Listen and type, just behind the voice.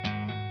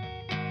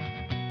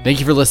Thank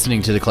you for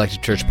listening to the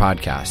Collective Church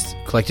podcast.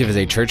 Collective is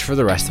a church for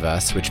the rest of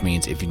us, which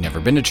means if you've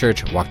never been to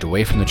church, walked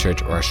away from the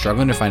church, or are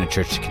struggling to find a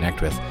church to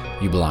connect with,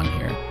 you belong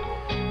here.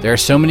 There are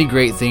so many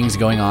great things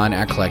going on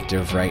at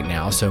Collective right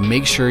now, so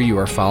make sure you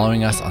are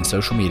following us on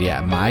social media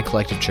at My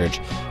Collective Church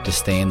to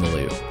stay in the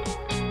loop.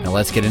 Now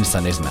let's get into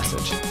Sunday's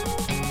message.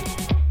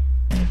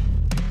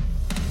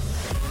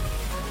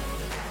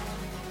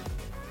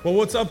 Well,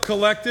 what's up,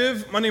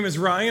 Collective? My name is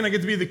Ryan. I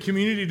get to be the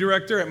community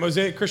director at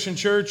Mosaic Christian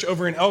Church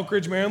over in Elk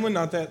Ridge, Maryland,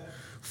 not that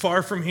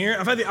far from here.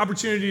 I've had the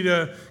opportunity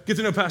to get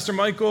to know Pastor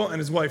Michael and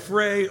his wife,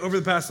 Ray, over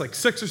the past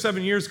 6 or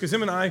 7 years, because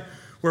him and I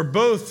were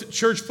both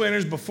church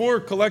planners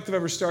before Collective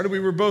ever started. We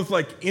were both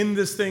in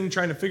this thing,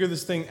 trying to figure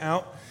this thing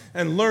out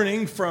and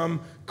learning from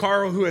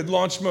Carl, who had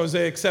launched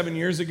Mosaic 7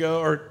 years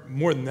ago, or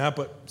more than that,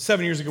 but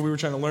 7 years ago, we were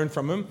trying to learn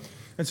from him.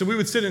 And so we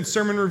would sit in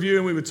sermon review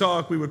and we would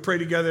talk, we would pray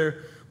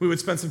together, we would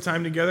spend some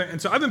time together.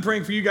 And so I've been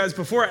praying for you guys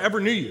before I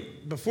ever knew you,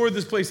 before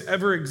this place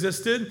ever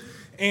existed.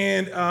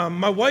 And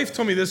my wife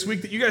told me this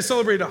week that you guys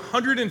celebrated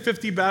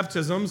 150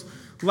 baptisms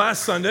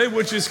last Sunday,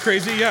 which is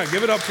crazy. Yeah,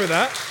 give it up for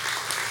that.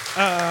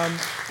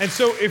 And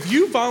so if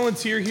you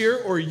volunteer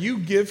here or you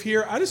give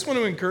here, I just want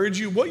to encourage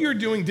you, what you're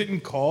doing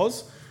didn't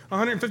cause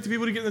 150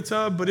 people to get in the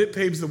tub, but it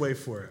paves the way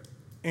for it.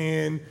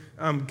 And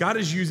God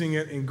is using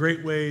it in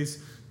great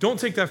ways. Don't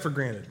take that for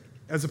granted.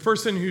 As a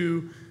person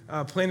who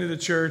planted a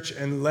church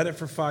and led it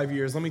for 5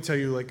 years, let me tell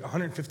you,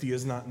 150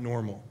 is not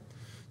normal.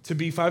 To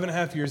be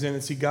 5.5 years in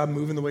and see God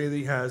move in the way that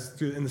he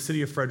has in the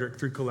city of Frederick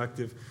through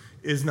Collective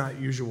is not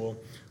usual,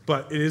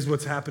 but it is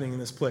what's happening in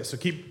this place. So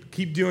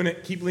keep doing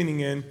it, keep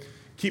leaning in,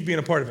 keep being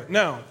a part of it.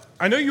 Now,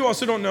 I know you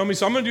also don't know me,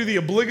 so I'm going to do the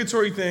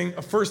obligatory thing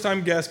a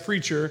first-time guest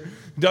preacher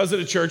does at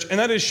a church, and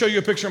that is show you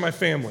a picture of my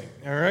family,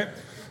 all right?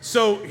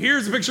 So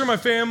here's a picture of my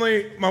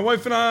family, my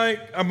wife and I,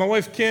 my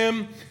wife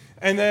Kim,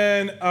 and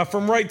then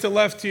from right to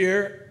left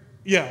here,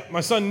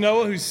 my son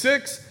Noah, who's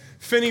 6,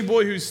 Finney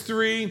boy, who's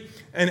 3,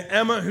 and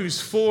Emma, who's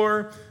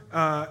 4.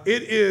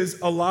 It is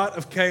a lot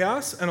of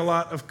chaos and a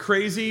lot of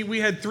crazy.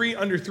 We had 3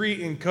 under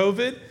 3 in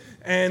COVID,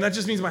 and that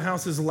just means my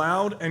house is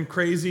loud and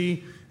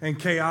crazy and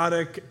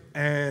chaotic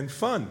and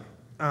fun,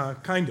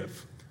 kind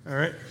of, all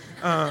right?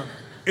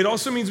 It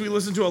also means we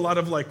listen to a lot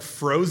of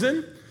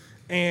Frozen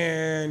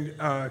and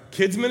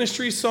kids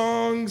ministry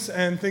songs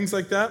and things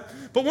like that.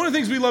 But one of the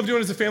things we love doing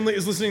as a family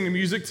is listening to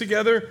music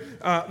together.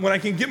 When I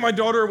can get my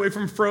daughter away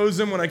from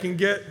Frozen, when I can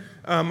get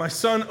my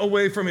son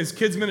away from his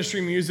kids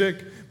ministry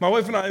music, my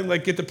wife and I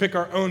get to pick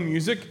our own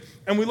music,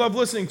 and we love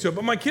listening to it.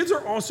 But my kids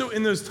are also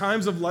in those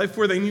times of life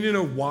where they need to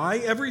know why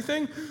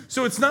everything.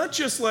 So it's not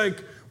just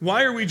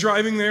why are we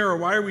driving there or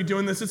why are we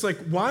doing this? It's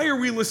why are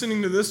we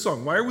listening to this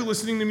song? Why are we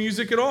listening to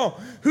music at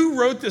all? Who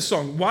wrote this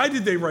song? Why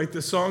did they write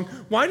this song?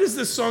 Why does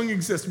this song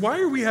exist? Why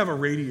do we have a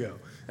radio?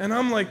 And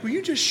I'm will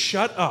you just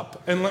shut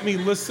up and let me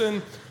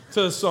listen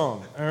to the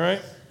song, all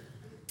right?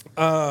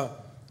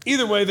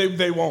 Either way,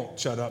 they won't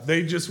shut up.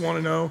 They just want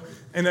to know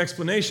an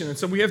explanation. And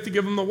so we have to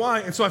give them the why.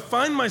 And so I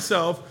find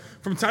myself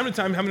from time to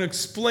time having to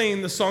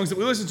explain the songs that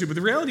we listen to. But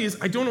the reality is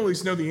I don't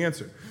always know the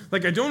answer. I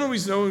don't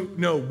always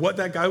know what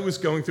that guy was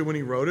going through when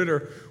he wrote it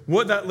or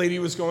what that lady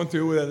was going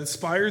through that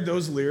inspired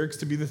those lyrics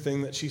to be the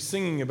thing that she's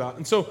singing about.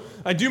 And so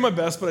I do my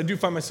best, but I do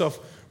find myself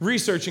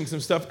researching some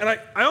stuff. And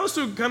I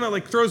also kind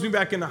of throws me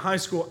back into high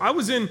school. I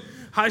was in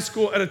high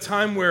school at a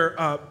time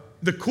where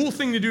the cool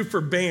thing to do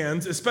for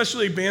bands,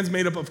 especially bands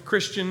made up of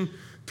Christian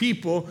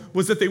people,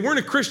 was that they weren't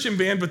a Christian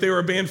band, but they were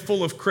a band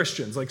full of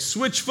Christians.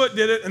 Switchfoot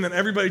did it, and then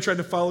everybody tried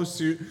to follow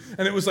suit,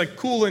 and it was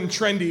cool and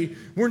trendy.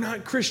 We're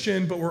not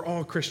Christian, but we're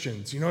all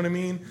Christians. You know what I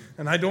mean?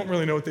 And I don't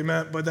really know what they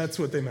meant, but that's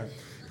what they meant.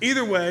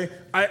 Either way,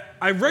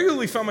 I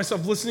regularly found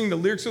myself listening to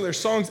lyrics of their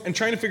songs and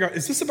trying to figure out,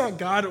 is this about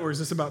God or is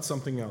this about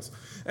something else?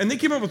 And they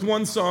came up with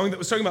one song that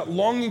was talking about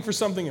longing for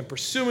something and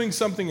pursuing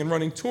something and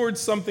running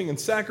towards something and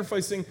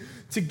sacrificing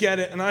to get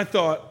it. And I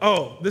thought,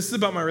 oh, this is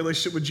about my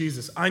relationship with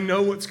Jesus. I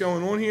know what's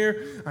going on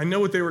here. I know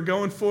what they were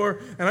going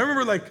for. And I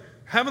remember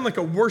having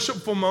a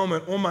worshipful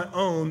moment on my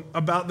own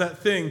about that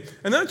thing.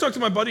 And then I talked to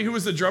my buddy who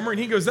was the drummer, and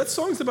he goes, that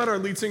song's about our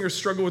lead singer's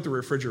struggle with the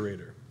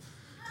refrigerator.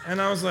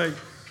 And I was like,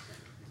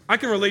 I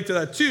can relate to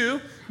that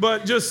too,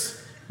 but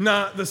just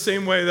not the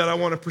same way that I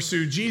want to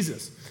pursue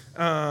Jesus.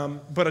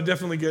 But I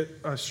definitely get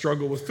a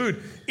struggle with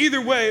food. Either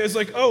way, it's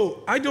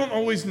I don't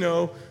always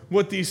know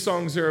what these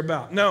songs are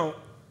about. Now,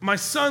 my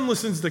son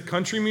listens to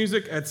country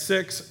music at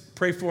 6.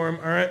 Pray for him,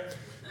 all right?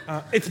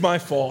 It's my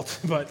fault,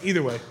 but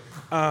either way,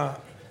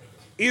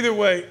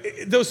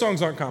 those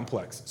songs aren't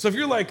complex. So if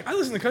you're I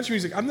listen to country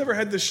music, I've never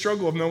had this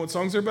struggle of knowing what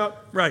songs are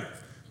about, right?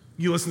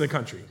 You listen to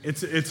country.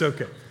 It's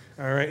okay.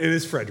 All right, it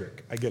is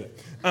Frederick. I get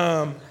it.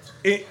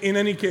 In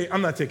any case,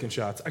 I'm not taking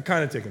shots. I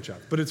kind of taking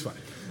shots, but it's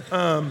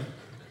fine.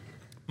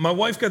 My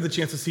wife got the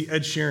chance to see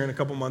Ed Sheeran a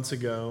couple months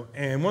ago,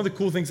 and one of the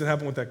cool things that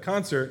happened with that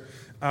concert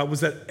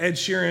was that Ed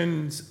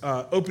Sheeran's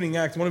opening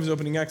act, one of his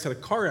opening acts, had a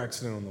car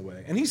accident on the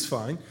way, and he's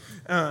fine.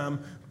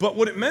 But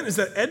what it meant is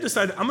that Ed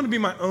decided, I'm going to be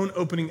my own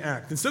opening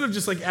act. Instead of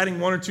just like adding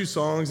one or two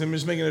songs and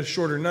just making it a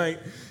shorter night,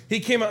 he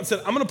came out and said,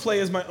 I'm going to play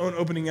as my own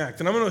opening act.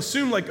 And I'm going to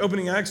assume, like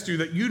opening acts do,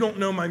 that you don't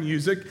know my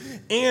music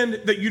and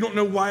that you don't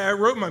know why I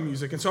wrote my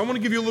music. And so I want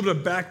to give you a little bit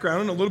of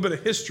background and a little bit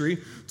of history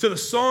to the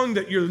song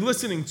that you're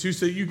listening to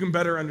so that you can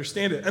better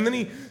understand it. And then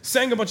he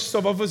sang a bunch of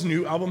stuff off his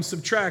new album,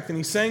 Subtract. And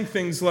he sang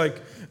things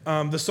like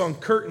the song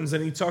Curtains.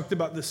 And he talked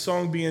about this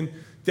song being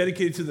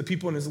dedicated to the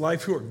people in his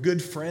life who are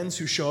good friends,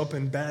 who show up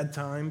in bad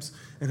times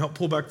and help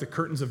pull back the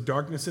curtains of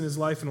darkness in his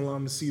life and allow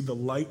him to see the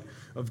light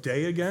of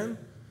day again.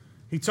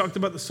 He talked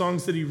about the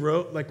songs that he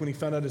wrote, like when he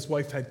found out his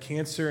wife had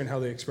cancer and how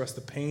they expressed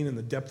the pain and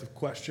the depth of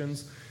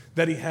questions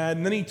that he had.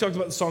 And then he talked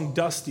about the song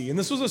Dusty. And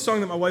this was a song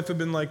that my wife had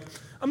been like,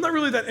 I'm not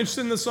really that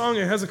interested in the song.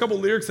 It has a couple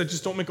lyrics that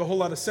just don't make a whole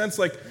lot of sense.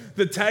 Like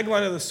the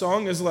tagline of the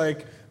song is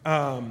like,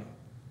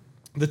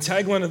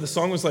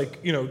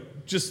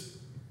 just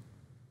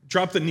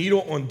drop the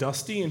needle on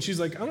Dusty. And she's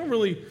like, I don't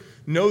really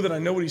know that I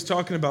know what he's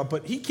talking about.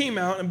 But he came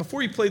out, and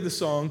before he played the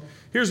song,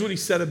 here's what he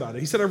said about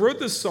it. He said, I wrote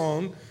this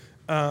song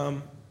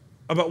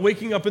about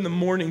waking up in the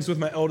mornings with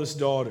my eldest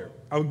daughter.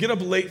 I would get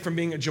up late from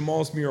being at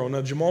Jamal's mural.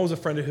 Now, Jamal was a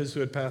friend of his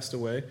who had passed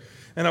away.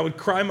 And I would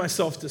cry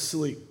myself to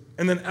sleep.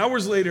 And then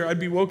hours later, I'd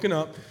be woken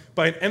up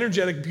by an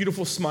energetic,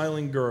 beautiful,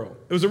 smiling girl.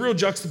 It was a real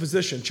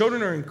juxtaposition.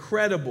 Children are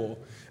incredible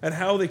at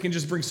how they can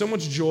just bring so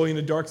much joy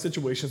into dark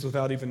situations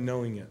without even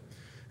knowing it.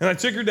 And I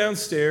took her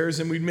downstairs,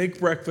 and we'd make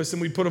breakfast, and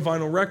we'd put a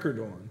vinyl record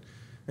on.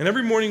 And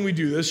every morning we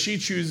do this. She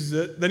chooses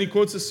it. Then he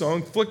quotes a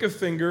song, flick a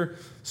finger,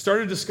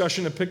 start a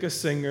discussion to pick a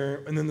singer,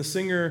 and then the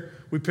singer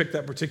we picked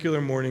that particular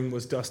morning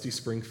was Dusty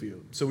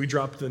Springfield. So we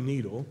dropped the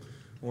needle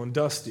on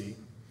Dusty.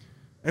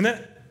 And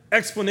that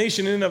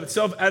explanation in and of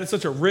itself added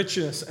such a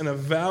richness and a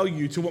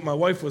value to what my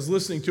wife was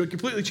listening to. It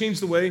completely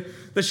changed the way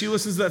that she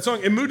listens to that song.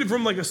 It moved it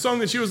from like a song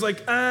that she was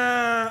like,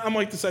 I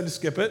might decide to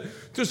skip it,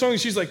 to a song that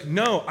she's like,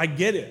 no, I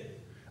get it.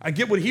 I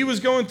get what he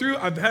was going through.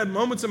 I've had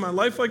moments in my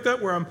life like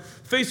that where I'm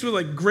faced with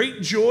like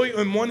great joy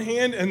in one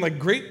hand and like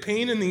great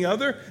pain in the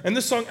other. And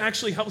this song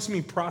actually helps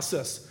me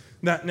process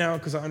that now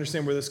because I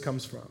understand where this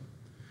comes from.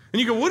 And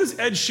you go, what does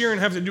Ed Sheeran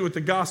have to do with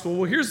the gospel?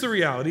 Well, here's the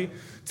reality.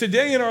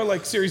 Today in our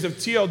like series of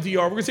TLDR,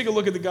 we're going to take a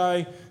look at the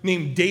guy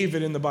named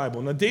David in the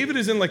Bible. Now, David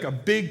is in like a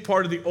big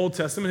part of the Old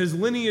Testament. His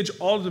lineage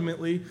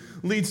ultimately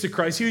leads to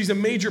Christ. He's a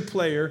major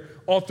player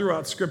all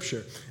throughout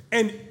Scripture.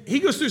 And he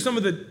goes through some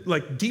of the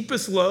like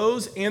deepest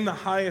lows and the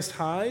highest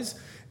highs.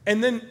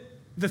 And then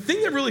the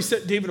thing that really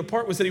set David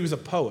apart was that he was a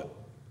poet.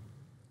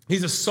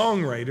 He's a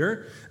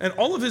songwriter, and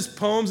all of his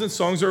poems and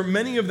songs, or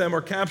many of them,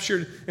 are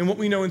captured in what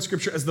we know in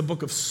Scripture as the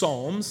book of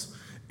Psalms.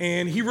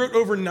 And he wrote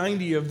over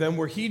 90 of them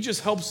where he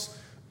just helps,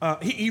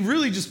 he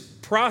really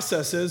just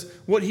processes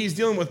what he's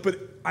dealing with. But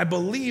I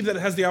believe that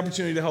it has the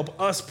opportunity to help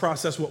us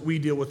process what we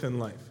deal with in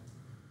life.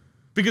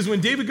 Because when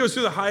David goes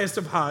through the highest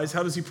of highs,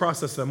 how does he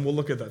process them? We'll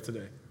look at that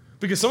today.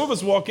 Because some of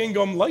us walk in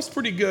going, life's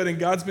pretty good and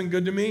God's been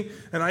good to me,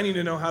 and I need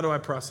to know, how do I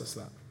process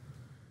that?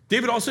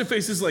 David also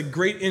faces like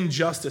great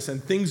injustice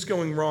and things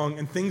going wrong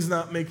and things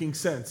not making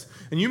sense.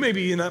 And you may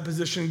be in that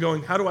position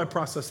going, how do I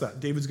process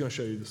that? David's going to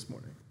show you this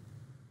morning.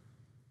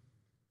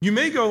 You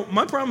may go,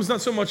 my problem is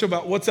not so much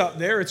about what's out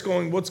there, it's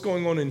going, what's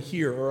going on in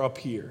here or up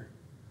here.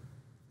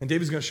 And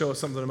David's going to show us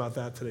something about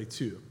that today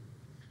too.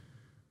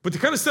 But to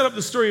kind of set up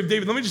the story of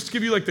David, let me just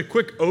give you like the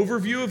quick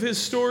overview of his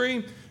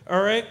story,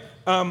 all right?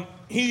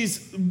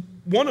 He's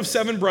one of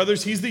 7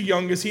 brothers. He's the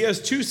youngest. He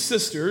has 2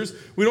 sisters.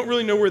 We don't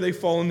really know where they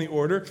fall in the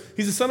order.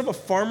 He's the son of a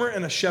farmer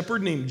and a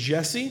shepherd named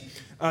Jesse.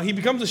 He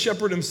becomes a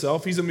shepherd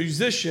himself. He's a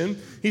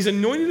musician. He's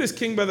anointed as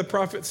king by the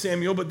prophet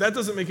Samuel, but that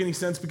doesn't make any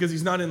sense because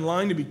he's not in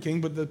line to be king,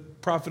 but the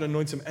prophet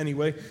anoints him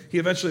anyway. He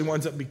eventually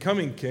winds up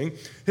becoming king.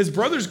 His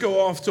brothers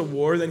go off to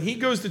war. Then he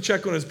goes to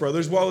check on his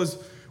brothers.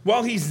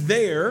 While he's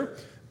there,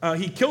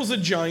 he kills a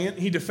giant,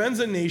 he defends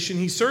a nation,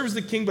 he serves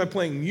the king by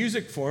playing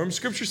music for him.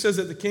 Scripture says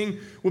that the king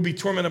would be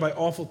tormented by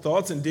awful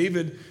thoughts, and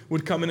David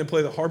would come in and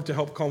play the harp to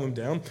help calm him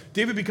down.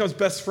 David becomes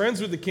best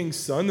friends with the king's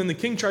son, then the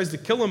king tries to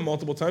kill him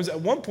multiple times.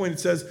 At one point it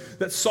says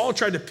that Saul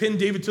tried to pin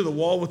David to the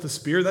wall with a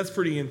spear. That's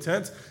pretty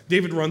intense.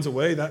 David runs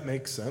away. That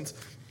makes sense.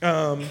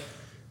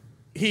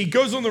 He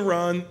goes on the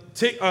run.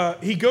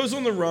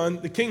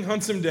 The king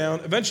hunts him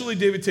down. Eventually,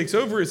 David takes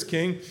over as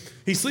king.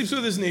 He sleeps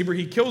with his neighbor.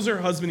 He kills her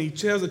husband.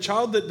 He has a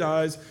child that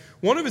dies.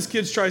 One of his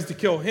kids tries to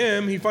kill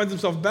him. He finds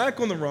himself back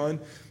on the run.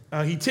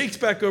 He takes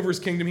back over his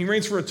kingdom. He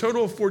reigns for a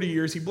total of 40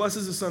 years. He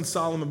blesses his son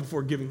Solomon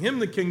before giving him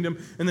the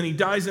kingdom, and then he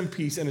dies in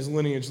peace, and his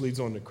lineage leads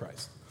on to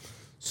Christ.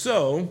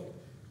 So,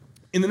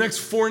 in the next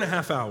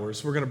 4.5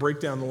 hours, we're going to break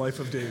down the life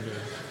of David.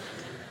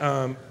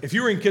 If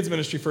you were in kids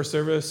ministry first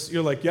service,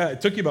 you're like, yeah,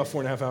 it took you about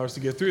 4.5 hours to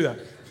get through that.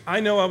 I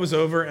know I was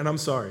over, and I'm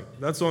sorry.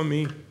 That's on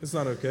me. It's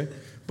not okay.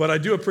 But I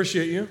do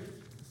appreciate you,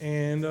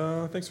 and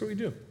thanks for what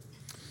you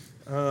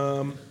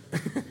do.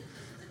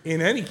 In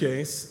any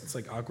case, it's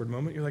like awkward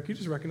moment. You're like, you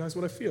just recognize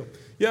what I feel.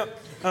 Yeah.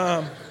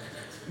 We're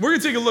going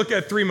to take a look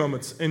at 3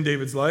 moments in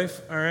David's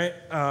life, all right?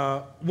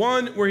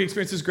 One, where he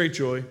experiences great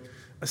joy.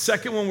 a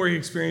second one where he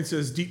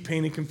experiences deep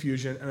pain and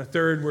confusion, and a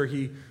third where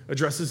he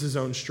addresses his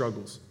own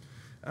struggles.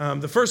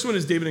 The first one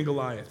is David and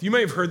Goliath. You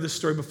may have heard this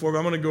story before, but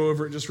I'm going to go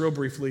over it just real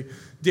briefly.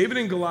 David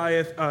and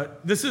Goliath,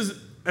 this is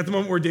at the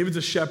moment where David's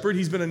a shepherd.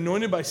 He's been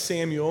anointed by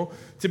Samuel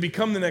to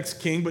become the next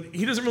king, but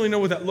he doesn't really know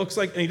what that looks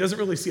like, and he doesn't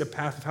really see a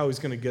path of how he's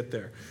going to get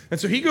there. And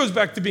so he goes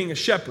back to being a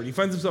shepherd. He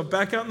finds himself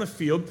back out in the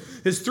field.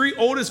 His three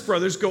oldest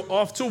brothers go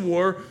off to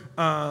war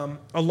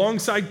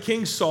alongside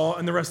King Saul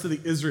and the rest of the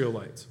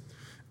Israelites.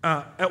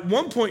 At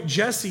one point,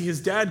 Jesse,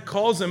 his dad,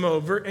 calls him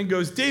over and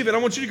goes, David, I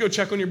want you to go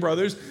check on your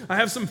brothers. I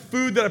have some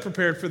food that I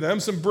prepared for them,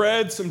 some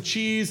bread, some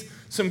cheese,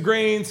 some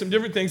grain, some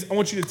different things. I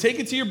want you to take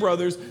it to your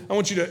brothers. I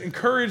want you to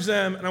encourage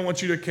them, and I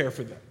want you to care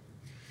for them.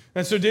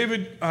 And so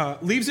David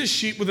leaves his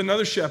sheep with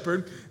another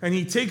shepherd, and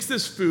he takes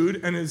this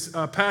food and his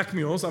pack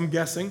mules, I'm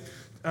guessing,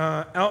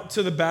 out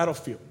to the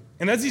battlefield.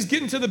 And as he's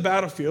getting to the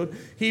battlefield,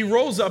 he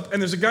rolls up,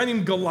 and there's a guy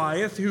named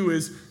Goliath who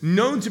is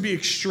known to be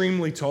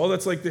extremely tall.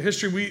 That's like the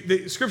history.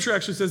 The scripture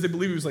actually says they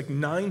believe he was like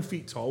 9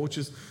 feet tall, which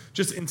is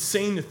just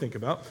insane to think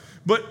about.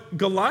 But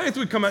Goliath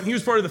would come out, and he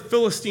was part of the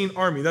Philistine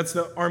army. That's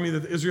the army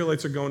that the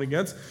Israelites are going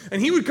against.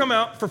 And he would come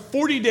out for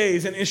 40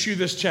 days and issue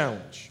this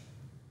challenge.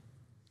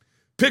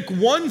 Pick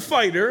one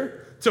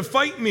fighter to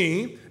fight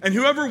me, and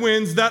whoever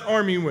wins, that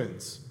army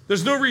wins.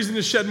 There's no reason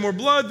to shed more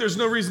blood. There's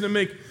no reason to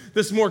make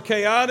this more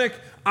chaotic.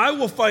 I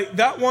will fight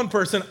that one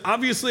person.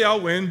 Obviously,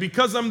 I'll win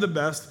because I'm the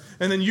best,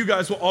 and then you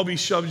guys will all be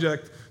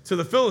subject to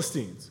the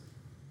Philistines.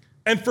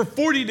 And for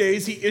 40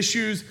 days, he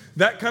issues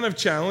that kind of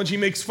challenge. He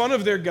makes fun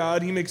of their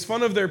God. He makes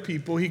fun of their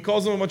people. He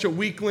calls them a bunch of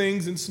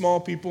weaklings and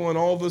small people and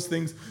all of those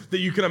things that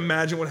you can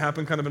imagine would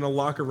happen kind of in a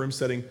locker room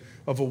setting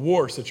of a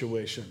war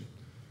situation.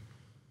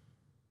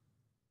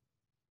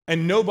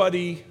 And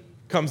nobody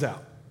comes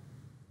out.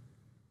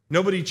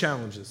 Nobody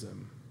challenges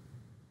him.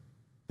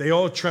 They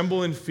all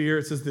tremble in fear.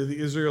 It says that the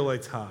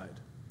Israelites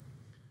hide.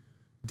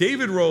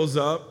 David rolls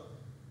up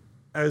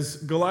as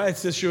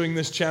Goliath's issuing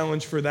this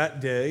challenge for that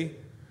day.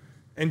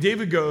 And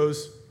David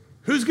goes,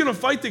 who's going to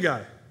fight the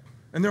guy?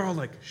 And they're all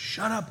like,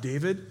 shut up,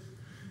 David.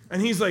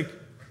 And he's like,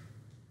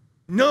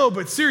 no,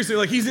 but seriously,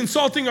 like he's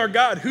insulting our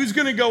God. Who's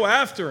going to go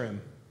after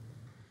him?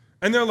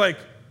 And they're like,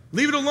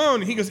 leave it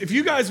alone. And he goes, if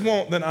you guys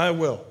won't, then I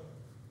will.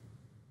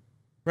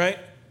 Right?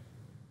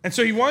 And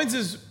so he winds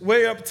his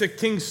way up to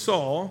King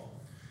Saul.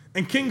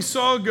 And King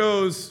Saul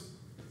goes,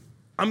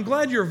 I'm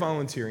glad you're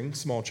volunteering,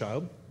 small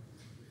child,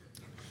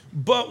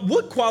 but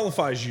what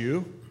qualifies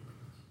you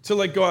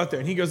to go out there?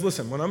 And he goes,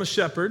 listen, when I'm a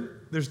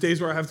shepherd, there's days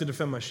where I have to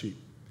defend my sheep.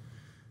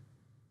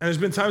 And there's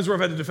been times where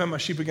I've had to defend my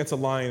sheep against a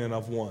lion and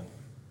I've won.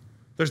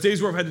 There's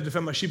days where I've had to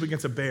defend my sheep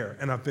against a bear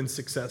and I've been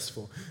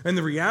successful. And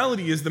the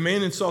reality is the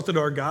man insulted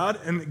our God,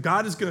 and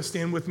God is going to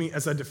stand with me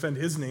as I defend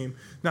his name,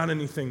 not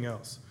anything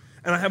else.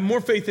 And I have more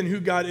faith in who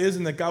God is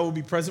and that God will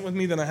be present with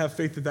me than I have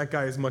faith that that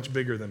guy is much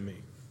bigger than me.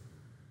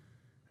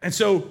 And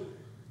so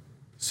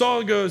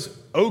Saul goes,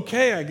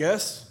 okay, I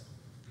guess.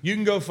 You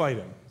can go fight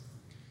him.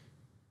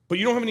 But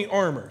you don't have any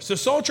armor. So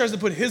Saul tries to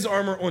put his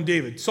armor on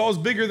David. Saul's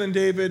bigger than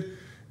David,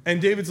 and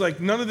David's like,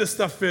 none of this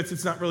stuff fits.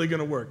 It's not really going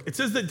to work. It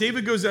says that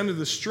David goes down to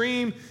the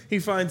stream. He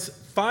finds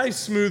 5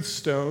 smooth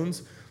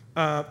stones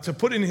to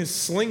put in his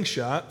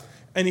slingshot.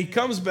 And he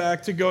comes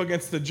back to go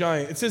against the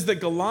giant. It says that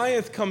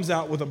Goliath comes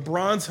out with a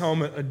bronze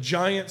helmet, a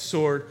giant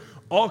sword,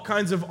 all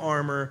kinds of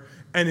armor,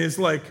 and is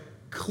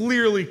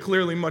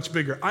clearly much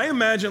bigger. I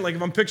imagine,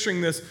 if I'm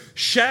picturing this,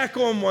 Shaq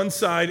on one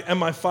side and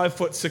my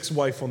 5'6"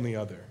 wife on the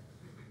other.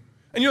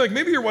 And you're like,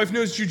 maybe your wife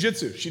knows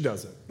jujitsu. She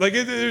doesn't.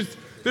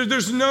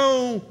 There's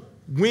no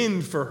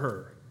win for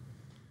her.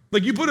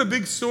 You put a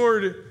big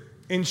sword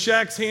in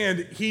Shaq's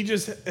hand, he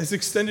just has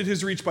extended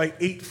his reach by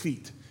 8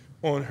 feet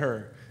on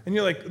her. And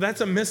you're like,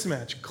 that's a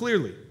mismatch.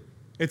 Clearly,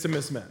 it's a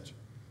mismatch.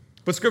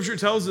 But Scripture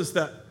tells us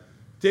that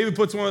David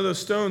puts one of those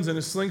stones in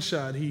his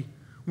slingshot. He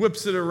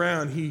whips it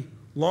around. He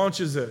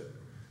launches it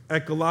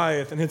at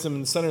Goliath and hits him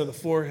in the center of the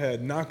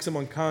forehead, knocks him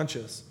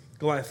unconscious.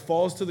 Goliath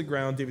falls to the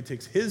ground. David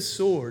takes his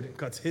sword and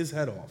cuts his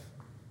head off.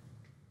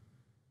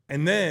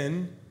 And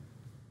then,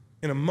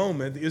 in a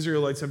moment, the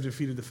Israelites have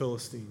defeated the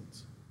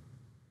Philistines.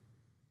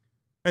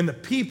 And the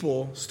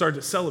people start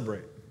to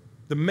celebrate.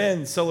 The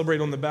men celebrate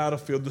on the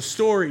battlefield. The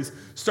stories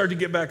start to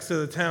get back to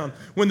the town.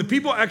 When the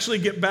people actually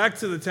get back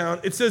to the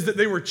town, it says that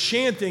they were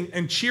chanting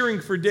and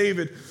cheering for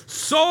David.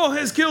 Saul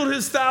has killed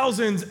his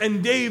thousands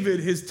and David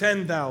his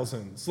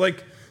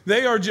 10,000s.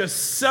 They are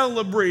just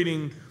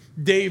celebrating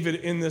David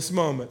in this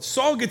moment.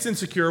 Saul gets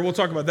insecure. We'll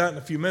talk about that in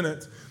a few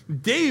minutes.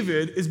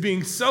 David is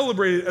being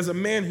celebrated as a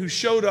man who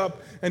showed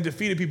up and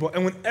defeated people.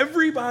 And when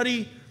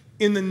everybody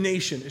in the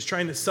nation is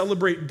trying to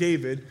celebrate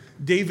David,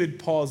 David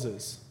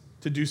pauses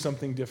to do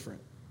something different.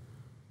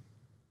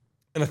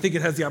 And I think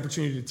it has the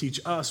opportunity to teach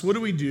us, what do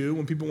we do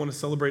when people want to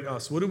celebrate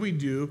us? What do we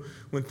do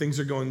when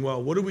things are going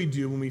well? What do we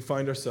do when we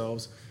find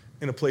ourselves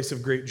in a place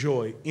of great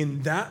joy?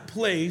 In that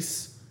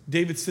place,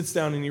 David sits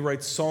down and he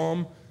writes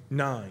Psalm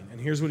 9.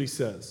 And here's what he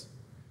says.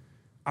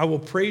 I will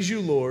praise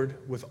you, Lord,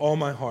 with all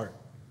my heart.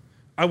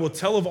 I will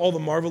tell of all the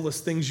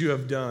marvelous things you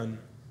have done.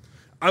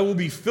 I will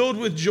be filled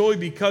with joy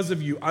because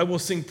of you. I will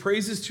sing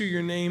praises to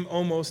your name,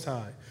 O Most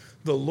High.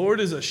 The Lord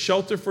is a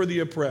shelter for the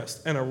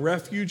oppressed and a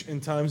refuge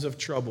in times of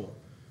trouble.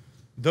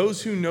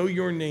 Those who know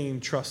your name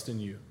trust in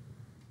you.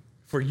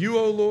 For you,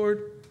 O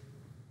Lord,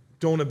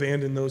 don't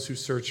abandon those who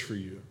search for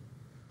you.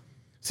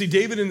 See,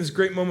 David, in this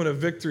great moment of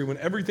victory, when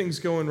everything's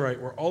going right,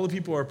 where all the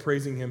people are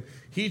praising him,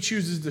 he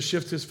chooses to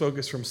shift his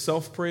focus from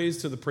self-praise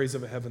to the praise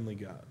of a heavenly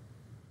God.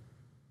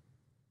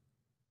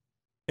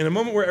 In a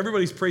moment where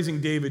everybody's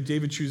praising David,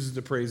 David chooses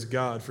to praise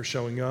God for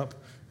showing up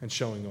and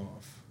showing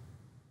off.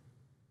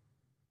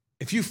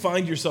 If you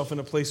find yourself in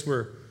a place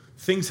where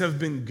things have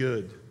been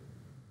good,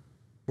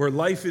 where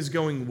life is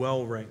going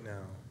well right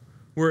now,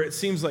 where it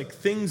seems like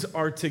things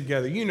are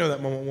together, you know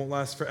that moment won't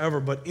last forever,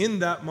 but in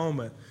that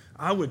moment,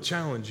 I would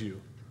challenge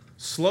you,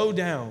 slow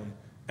down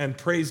and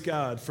praise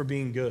God for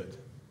being good.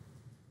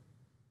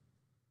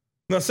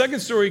 Now, the second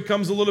story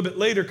comes a little bit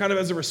later, kind of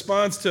as a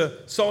response to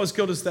Saul has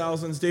killed his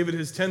thousands, David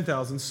his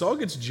 10,000. Saul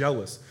gets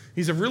jealous.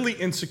 He's a really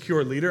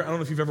insecure leader. I don't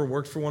know if you've ever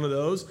worked for one of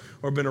those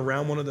or been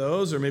around one of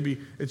those, or maybe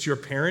it's your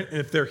parent. And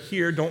if they're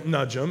here, don't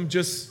nudge them.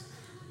 Just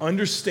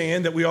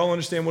understand that we all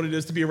understand what it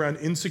is to be around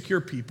insecure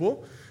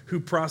people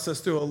who process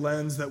through a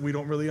lens that we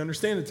don't really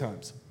understand at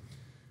times.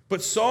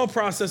 But Saul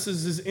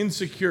processes his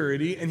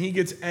insecurity and he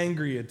gets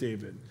angry at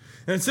David.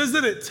 And it says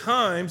that at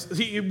times,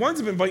 he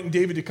winds up inviting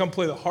David to come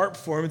play the harp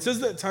for him. It says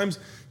that at times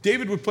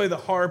David would play the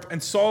harp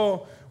and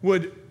Saul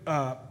would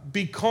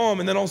be calm,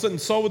 and then all of a sudden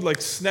Saul would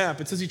like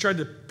snap. It says he tried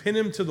to pin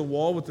him to the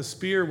wall with the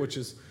spear, which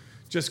is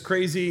just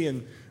crazy.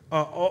 And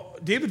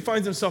David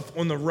finds himself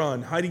on the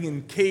run, hiding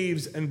in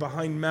caves and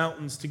behind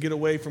mountains to get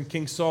away from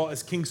King Saul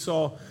as King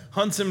Saul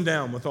hunts him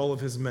down with all of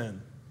his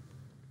men.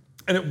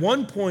 And at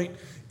one point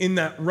in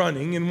that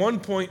running, in one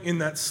point in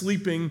that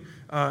sleeping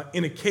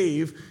in a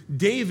cave,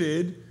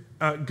 David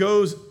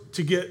goes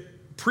to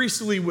get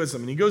priestly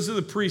wisdom. And he goes to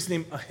the priest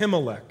named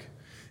Ahimelech.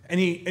 And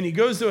he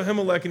goes to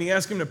Ahimelech and he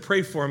asks him to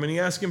pray for him. And he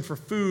asks him for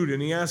food.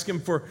 And he asks him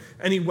for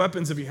any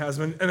weapons if he has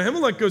them. And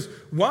Ahimelech goes,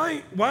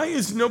 why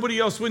is nobody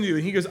else with you?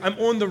 And he goes, I'm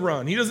on the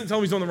run. He doesn't tell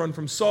him he's on the run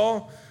from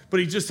Saul, but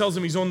he just tells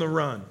him he's on the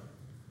run.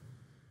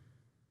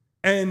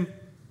 And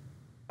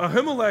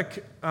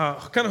Ahimelech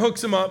kind of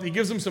hooks him up. He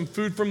gives him some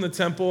food from the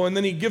temple. And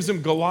then he gives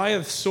him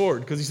Goliath's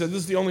sword because he said, this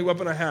is the only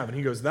weapon I have. And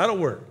he goes, that'll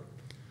work.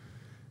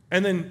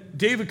 And then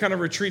David kind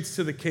of retreats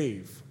to the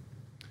cave.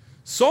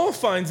 Saul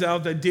finds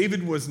out that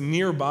David was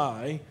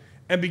nearby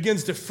and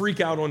begins to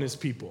freak out on his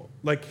people.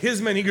 Like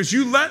his men, he goes,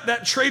 you let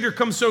that traitor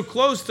come so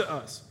close to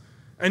us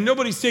and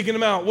nobody's taking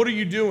him out. What are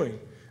you doing?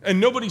 And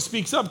nobody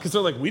speaks up because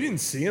they're like, we didn't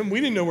see him. We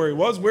didn't know where he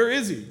was. Where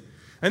is he?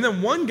 And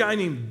then one guy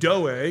named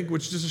Doeg,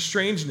 which is a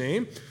strange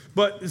name,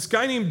 but this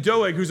guy named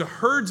Doeg, who's a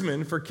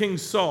herdsman for King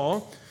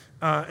Saul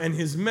and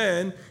his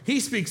men, he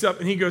speaks up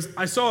and he goes,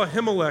 I saw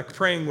Ahimelech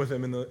praying with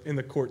him in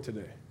the court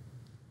today.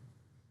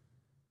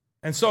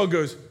 And Saul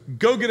goes,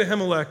 go get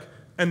Ahimelech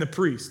and the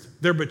priest.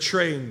 They're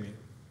betraying me.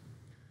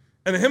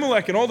 And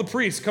Ahimelech and all the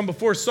priests come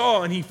before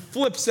Saul, and he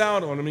flips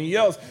out on him, and he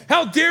yells,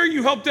 how dare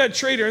you help that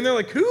traitor? And they're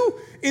like, who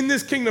in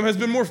this kingdom has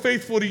been more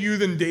faithful to you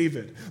than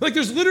David? Like,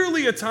 there's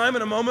literally a time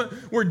and a moment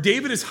where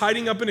David is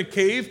hiding up in a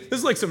cave. This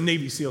is like some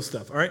Navy SEAL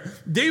stuff, all right?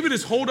 David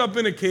is holed up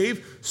in a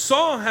cave.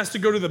 Saul has to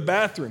go to the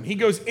bathroom. He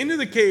goes into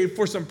the cave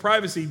for some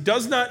privacy,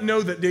 does not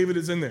know that David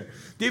is in there.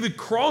 David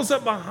crawls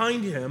up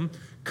behind him,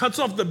 cuts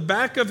off the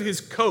back of his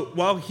coat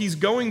while he's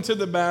going to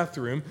the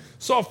bathroom.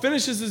 Saul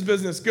finishes his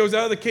business, goes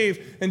out of the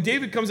cave, and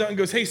David comes out and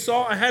goes, hey,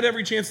 Saul, I had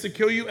every chance to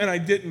kill you, and I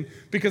didn't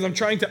because I'm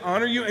trying to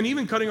honor you, and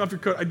even cutting off your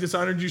coat, I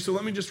dishonored you, so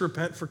let me just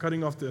repent for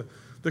cutting off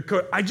the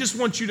coat. I just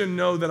want you to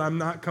know that I'm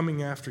not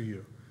coming after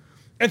you.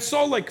 And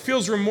Saul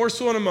feels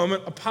remorseful in a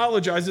moment,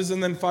 apologizes,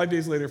 and then 5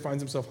 days later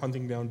finds himself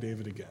hunting down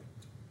David again.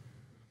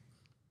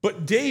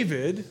 But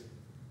David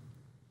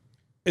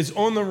is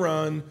on the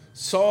run.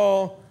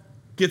 Saul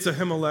gets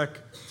Ahimelech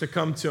to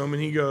come to him,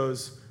 and he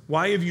goes,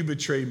 why have you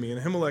betrayed me? And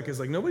Ahimelech is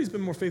like, nobody's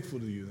been more faithful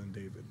to you than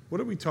David.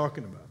 What are we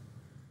talking about?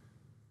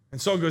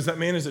 And Saul goes, that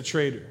man is a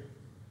traitor.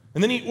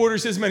 And then he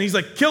orders his men. He's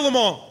like, kill them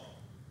all.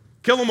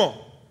 Kill them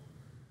all.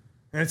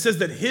 And it says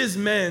that his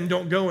men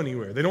don't go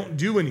anywhere. They don't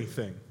do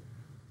anything.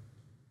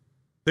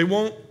 They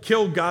won't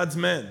kill God's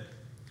men. And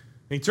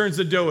he turns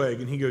to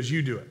Doeg, and he goes,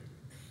 you do it.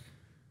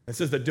 And it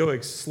says that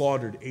Doeg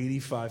slaughtered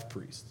 85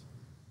 priests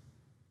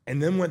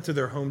and then went to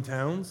their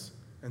hometowns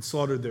and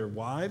slaughtered their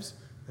wives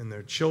and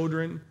their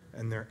children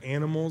and their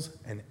animals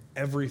and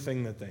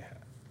everything that they had.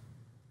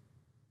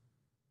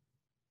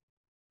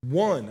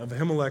 One of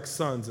Ahimelech's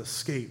sons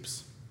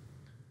escapes,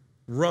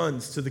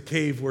 runs to the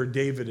cave where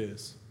David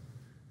is,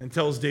 and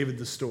tells David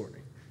the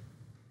story.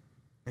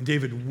 And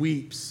David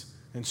weeps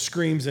and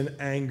screams in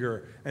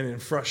anger and in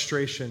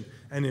frustration.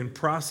 And in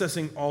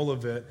processing all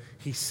of it,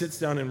 he sits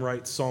down and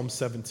writes Psalm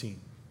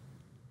 17.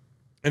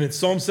 And in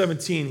Psalm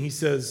 17, he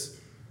says,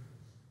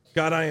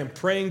 God, I am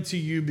praying to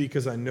you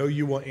because I know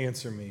you will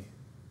answer me.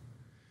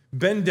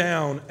 Bend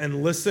down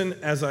and listen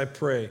as I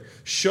pray.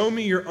 Show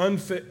me your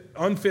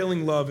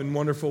unfailing love in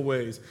wonderful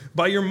ways.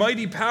 By your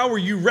mighty power,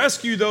 you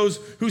rescue those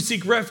who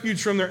seek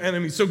refuge from their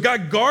enemies. So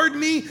God, guard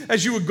me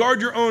as you would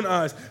guard your own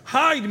eyes.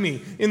 Hide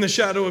me in the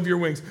shadow of your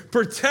wings.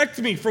 Protect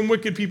me from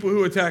wicked people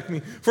who attack me,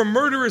 from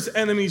murderous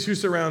enemies who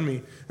surround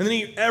me. And then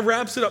he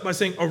wraps it up by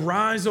saying,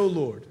 arise, O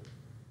Lord.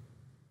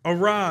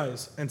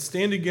 Arise and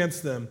stand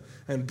against them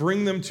and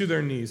bring them to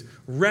their knees.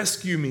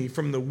 Rescue me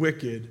from the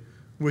wicked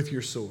with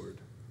your sword.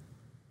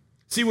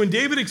 See, when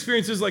David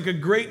experiences like a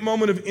great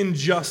moment of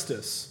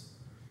injustice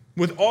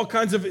with all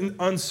kinds of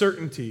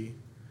uncertainty,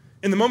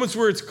 in the moments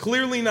where it's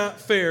clearly not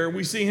fair,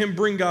 we see him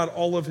bring God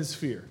all of his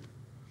fear.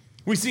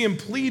 We see him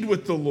plead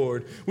with the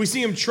Lord. We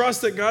see him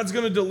trust that God's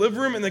going to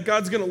deliver him and that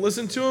God's going to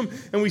listen to him.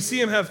 And we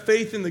see him have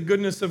faith in the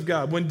goodness of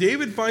God. When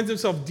David finds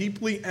himself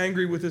deeply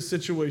angry with his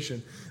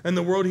situation and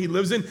the world he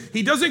lives in,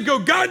 he doesn't go,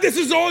 God, this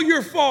is all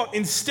your fault.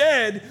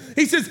 Instead,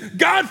 he says,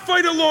 God,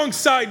 fight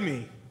alongside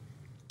me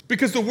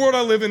because the world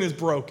I live in is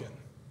broken.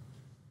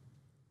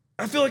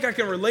 I feel like I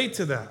can relate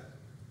to that.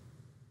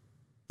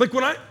 Like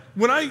when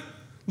I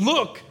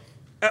look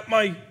at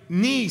my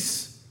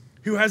niece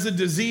who has a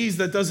disease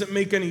that doesn't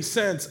make any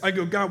sense, I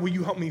go, God, will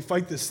you help me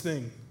fight this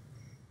thing?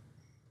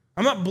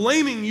 I'm not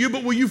blaming you,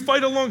 but will you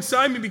fight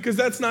alongside me because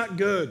that's not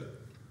good.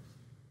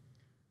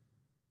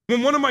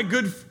 When one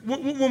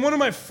of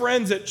my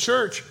friends at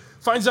church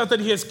finds out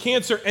that he has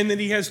cancer and that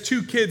he has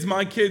 2 kids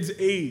my kid's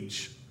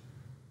age,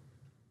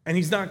 and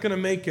he's not going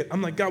to make it,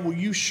 I'm like, God, will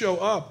you show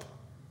up?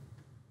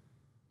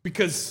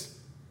 Because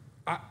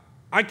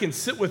I can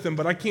sit with him,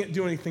 but I can't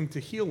do anything to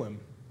heal him.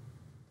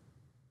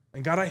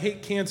 And God, I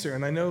hate cancer,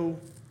 and I know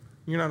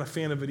you're not a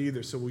fan of it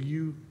either, so will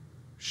you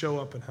show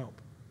up and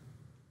help?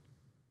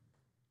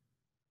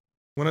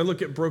 When I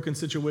look at broken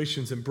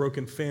situations and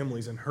broken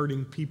families and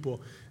hurting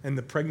people and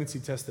the pregnancy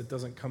test that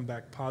doesn't come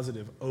back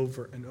positive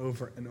over and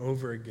over and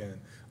over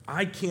again,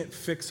 I can't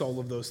fix all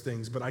of those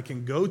things, but I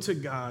can go to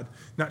God,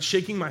 not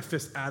shaking my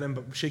fist at him,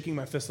 but shaking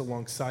my fist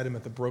alongside him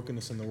at the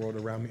brokenness in the world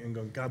around me and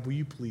going, God, will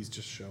you please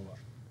just show up?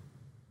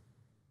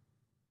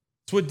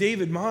 It's what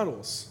David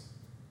models.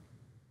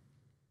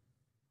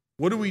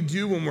 What do we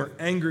do when we're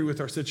angry with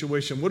our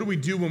situation? What do we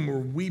do when we're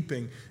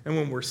weeping and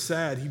when we're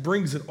sad? He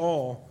brings it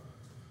all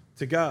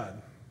to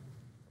God.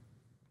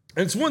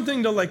 And it's one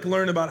thing to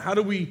learn about how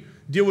do we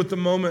deal with the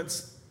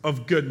moments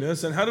of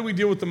goodness and how do we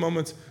deal with the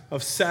moments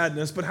of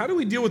sadness, but how do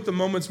we deal with the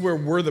moments where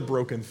we're the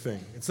broken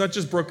thing? It's not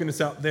just brokenness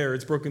out there,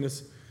 it's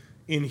brokenness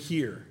in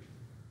here.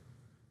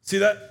 See,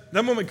 that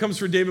moment comes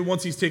for David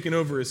once he's taken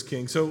over as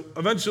king. So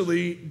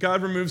eventually,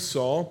 God removes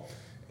Saul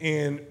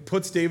and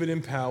puts David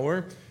in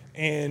power,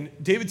 and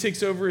David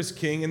takes over as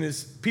king, and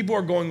his people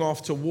are going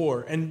off to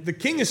war. And the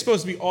king is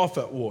supposed to be off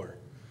at war.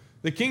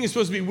 The king is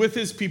supposed to be with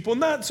his people,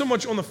 not so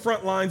much on the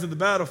front lines of the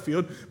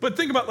battlefield, but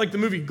think about the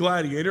movie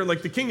Gladiator.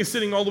 The king is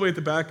sitting all the way at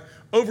the back,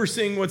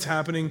 overseeing what's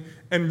happening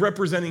and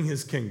representing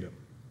his kingdom.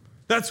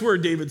 That's where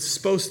David's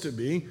supposed to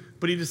be,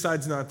 but he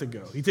decides not to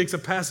go. He takes a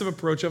passive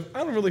approach of,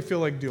 I don't really feel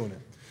like doing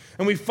it.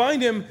 And we find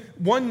him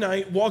one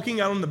night walking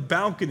out on the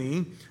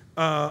balcony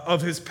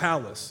of his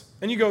palace.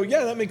 And you go,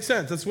 yeah, that makes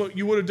sense. That's what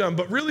you would have done.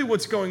 But really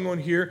what's going on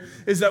here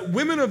is that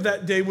women of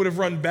that day would have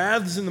run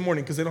baths in the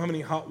morning because they don't have any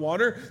hot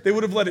water. They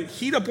would have let it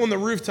heat up on the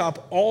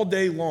rooftop all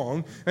day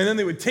long, and then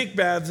they would take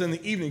baths in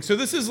the evening. So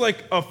this is like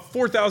a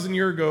 4,000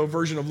 year ago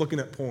version of looking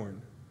at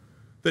porn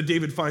that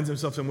David finds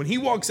himself in. When he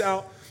walks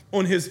out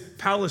on his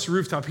palace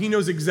rooftop, he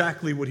knows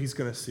exactly what he's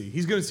going to see.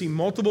 He's going to see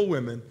multiple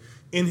women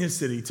in his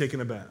city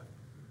taking a bath.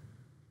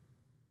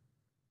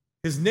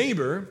 His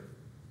neighbor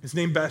is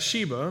named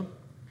Bathsheba,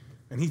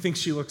 and he thinks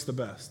she looks the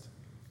best.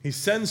 He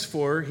sends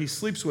for her, he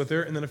sleeps with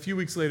her, and then a few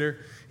weeks later,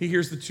 he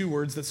hears the 2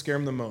 words that scare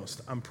him the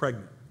most: I'm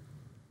pregnant.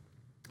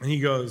 And he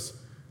goes,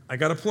 I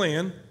got a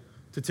plan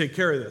to take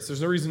care of this.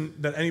 There's no reason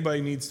that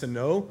anybody needs to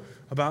know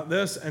about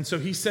this. And so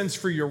he sends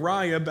for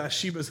Uriah,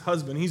 Bathsheba's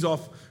husband. He's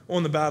off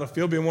on the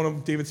battlefield, being one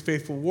of David's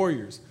faithful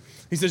warriors.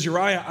 He says,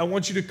 Uriah, I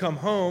want you to come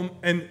home,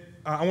 and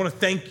I want to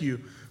thank you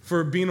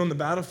for being on the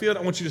battlefield.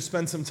 I want you to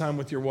spend some time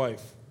with your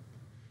wife.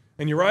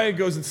 And Uriah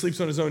goes and sleeps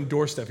on his own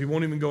doorstep. He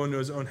won't even go into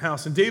his own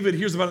house. And David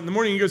hears about it in the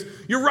morning. He goes,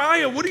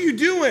 Uriah, what are you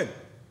doing?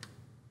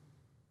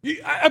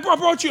 I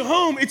brought you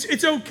home.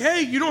 It's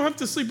okay. You don't have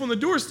to sleep on the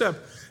doorstep.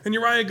 And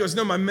Uriah goes,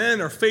 no, my men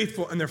are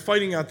faithful, and they're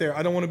fighting out there.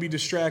 I don't want to be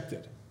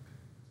distracted.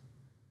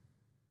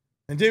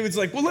 And David's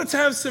like, well, let's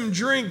have some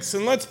drinks,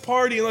 and let's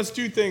party, and let's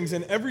do things.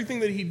 And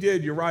everything that he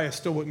did, Uriah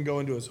still wouldn't go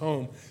into his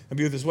home and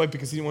be with his wife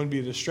because he didn't want to be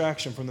a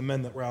distraction from the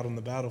men that were out on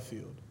the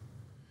battlefield.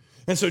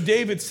 And so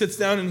David sits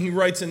down and he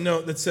writes a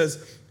note that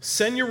says,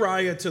 send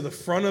Uriah to the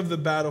front of the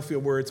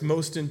battlefield where it's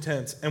most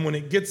intense. And when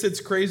it gets its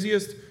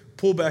craziest,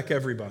 pull back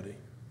everybody.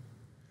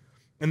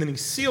 And then he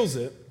seals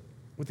it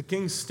with the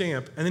king's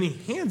stamp, and then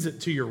he hands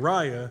it to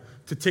Uriah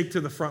to take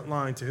to the front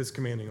line to his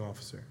commanding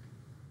officer.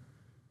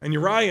 And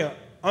Uriah,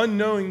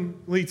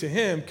 unknowingly to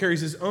him, carries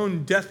his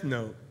own death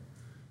note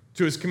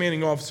to his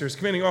commanding officer. His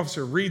commanding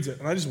officer reads it,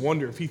 and I just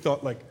wonder if he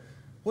thought,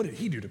 what did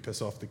he do to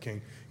piss off the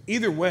king?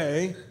 Either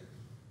way,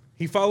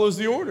 he follows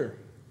the order.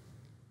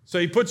 So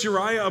he puts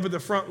Uriah up at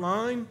the front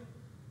line,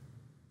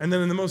 and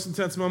then in the most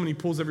intense moment, he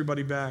pulls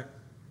everybody back.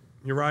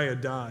 Uriah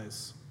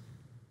dies.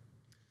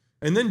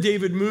 And then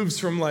David moves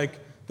from like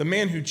the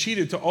man who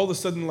cheated to all of a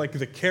sudden like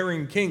the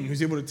caring king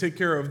who's able to take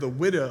care of the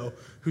widow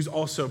who's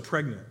also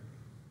pregnant.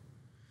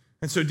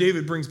 And so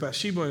David brings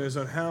Bathsheba in his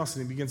own house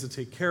and he begins to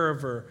take care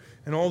of her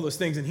and all those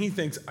things. And he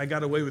thinks, I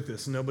got away with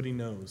this. Nobody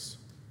knows.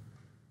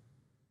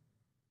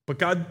 But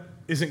God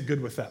isn't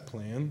good with that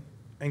plan.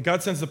 And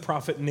God sends the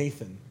prophet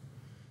Nathan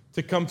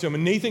to come to him.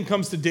 And Nathan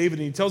comes to David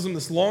and he tells him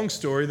this long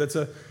story that's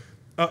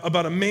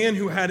about a man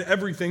who had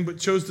everything but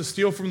chose to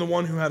steal from the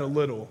one who had a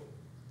little.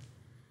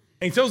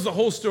 And he tells the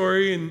whole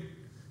story and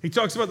he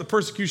talks about the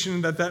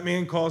persecution that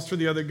man caused for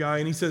the other guy.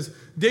 And he says,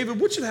 David,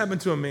 what should happen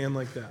to a man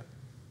like that?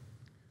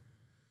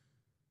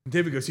 And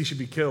David goes, he should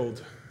be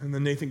killed. And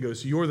then Nathan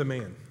goes, you're the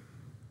man.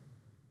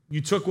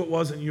 You took what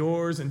wasn't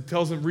yours, and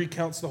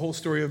recounts the whole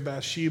story of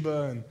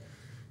Bathsheba and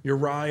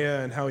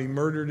Uriah and how he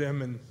murdered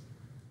him. And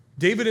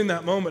David in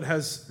that moment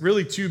has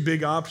really two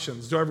big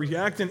options. Do I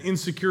react in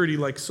insecurity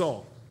like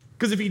Saul?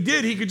 Because if he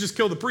did, he could just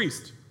kill the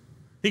priest.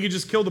 He could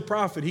just kill the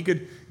prophet. He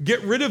could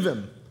get rid of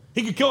him.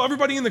 He could kill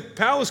everybody in the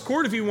palace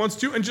court if he wants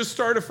to and just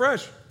start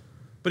afresh.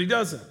 But he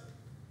doesn't.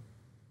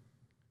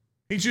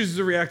 He chooses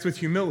to react with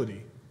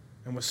humility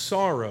and with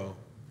sorrow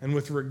and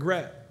with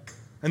regret.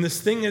 And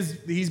this thing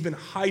he's been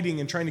hiding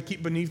and trying to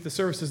keep beneath the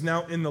surface is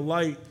now in the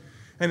light.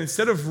 And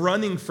instead of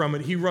running from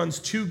it, he runs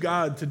to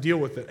God to deal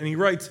with it. And he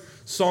writes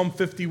Psalm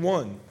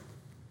 51.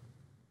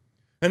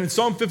 And in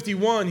Psalm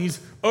 51, he's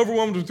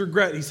overwhelmed with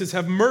regret. He says,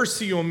 have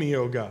mercy on me,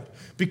 O God,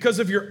 because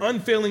of your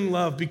unfailing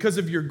love, because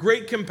of your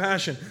great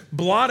compassion.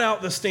 Blot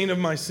out the stain of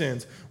my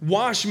sins.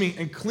 Wash me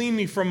and clean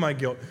me from my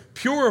guilt.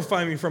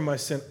 Purify me from my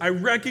sin. I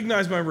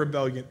recognize my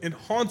rebellion. It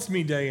haunts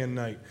me day and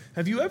night.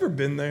 Have you ever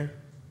been there?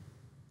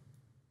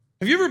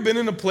 Have you ever been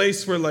in a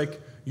place where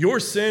like your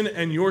sin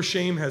and your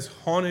shame has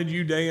haunted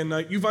you day and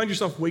night? You find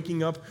yourself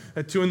waking up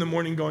at 2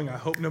 a.m. going, I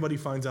hope nobody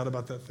finds out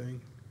about that thing.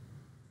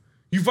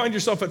 You find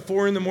yourself at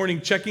 4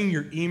 a.m. checking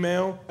your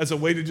email as a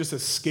way to just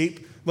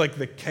escape like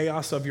the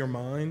chaos of your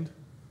mind.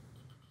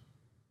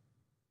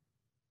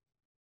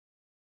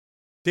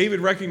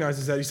 David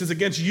recognizes that. He says,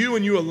 against you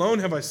and you alone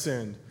have I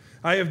sinned.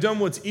 I have done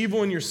what's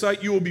evil in your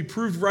sight. You will be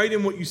proved right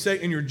in what you say,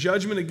 and your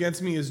judgment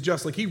against me is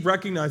just. Like he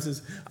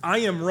recognizes, I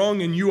am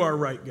wrong and you are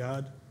right,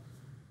 God.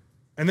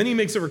 And then he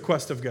makes a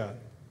request of God.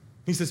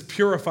 He says,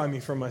 purify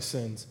me from my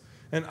sins,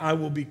 and I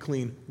will be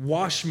clean.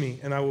 Wash me,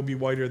 and I will be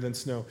whiter than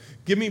snow.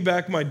 Give me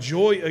back my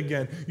joy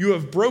again. You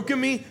have broken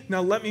me,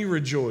 now let me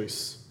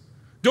rejoice.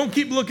 Don't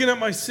keep looking at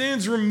my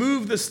sins.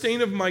 Remove the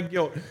stain of my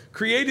guilt.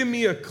 Create in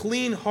me a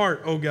clean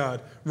heart, O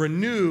God.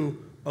 Renew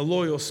a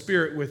loyal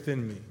spirit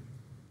within me.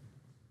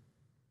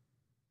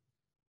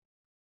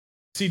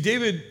 See,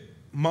 David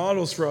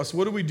models for us,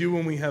 what do we do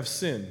when we have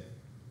sin?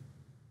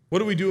 What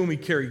do we do when we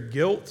carry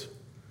guilt?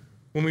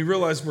 When we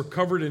realize we're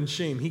covered in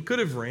shame? He could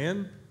have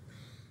ran.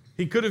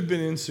 He could have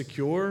been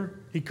insecure.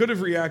 He could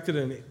have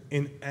reacted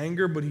in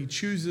anger, but he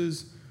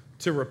chooses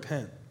to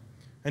repent.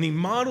 And he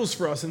models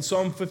for us in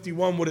Psalm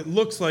 51 what it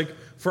looks like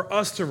for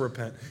us to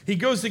repent. He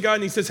goes to God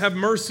and he says, have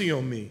mercy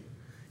on me.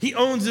 He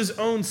owns his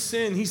own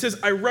sin. He says,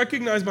 I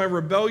recognize my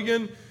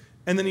rebellion.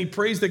 And then he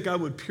prays that God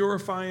would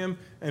purify him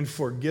and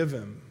forgive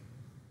him.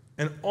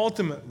 And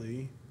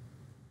ultimately,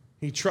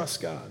 he trusts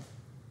God.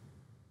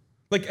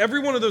 Like every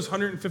one of those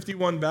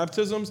 151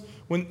 baptisms,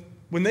 when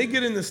they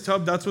get in this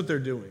tub, that's what they're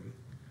doing.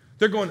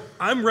 They're going,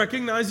 I'm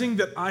recognizing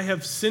that I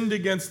have sinned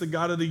against the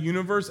God of the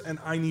universe and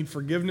I need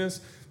forgiveness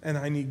and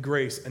I need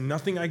grace and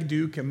nothing I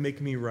do can make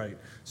me right.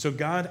 So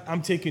God,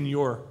 I'm taking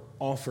your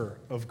offer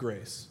of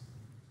grace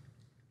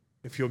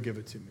if you'll give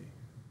it to me.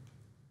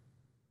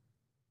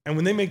 And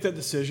when they make that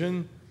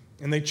decision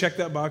and they check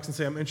that box and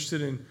say, I'm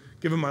interested in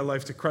giving my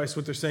life to Christ,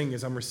 what they're saying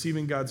is I'm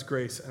receiving God's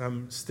grace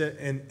and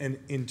and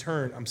in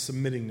turn, I'm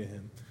submitting to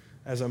him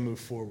as I move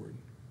forward.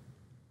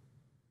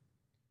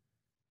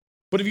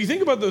 But if you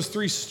think about those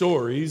three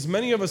stories,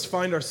 many of us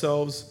find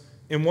ourselves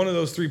in one of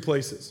those three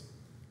places.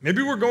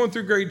 Maybe we're going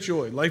through great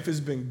joy. Life has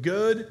been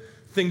good.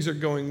 Things are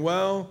going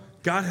well.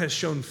 God has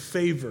shown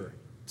favor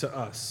to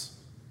us.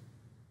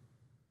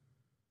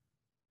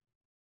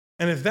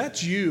 And if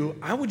that's you,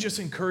 I would just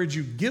encourage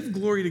you, give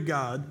glory to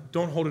God.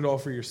 Don't hold it all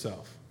for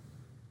yourself.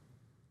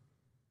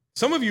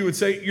 Some of you would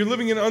say you're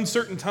living in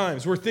uncertain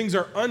times where things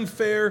are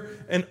unfair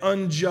and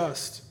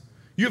unjust.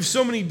 You have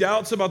so many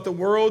doubts about the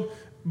world,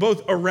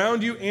 both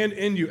around you and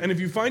in you. And if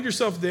you find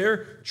yourself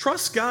there,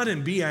 trust God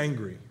and be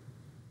angry.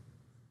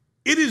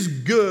 It is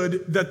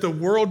good that the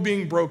world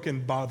being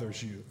broken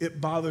bothers you. It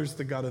bothers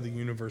the God of the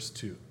universe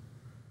too.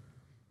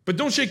 But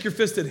don't shake your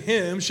fist at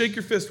him. Shake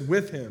your fist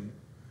with him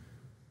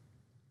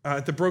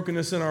at the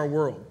brokenness in our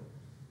world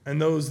and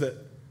know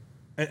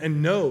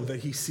that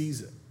he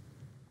sees it.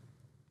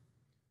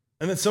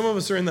 And then some of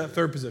us are in that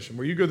third position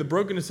where you go, the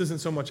brokenness isn't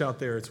so much out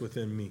there, it's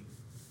within me.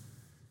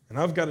 And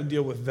I've got to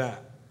deal with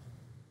that.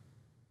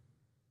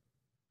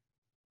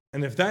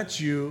 And if that's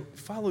you,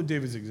 follow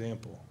David's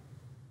example.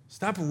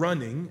 Stop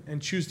running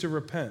and choose to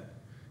repent.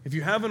 If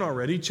you haven't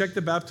already, check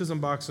the baptism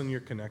box on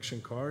your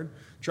connection card,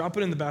 drop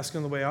it in the basket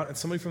on the way out, and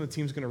somebody from the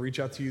team is going to reach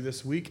out to you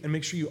this week and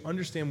make sure you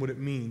understand what it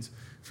means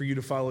for you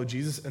to follow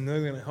Jesus, and they're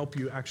going to help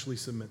you actually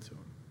submit to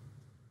him.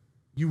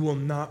 You will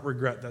not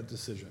regret that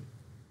decision.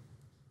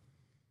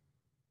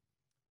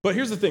 But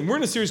here's the thing. We're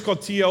in a series called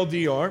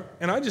TLDR,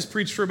 and I just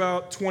preached for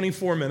about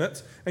 24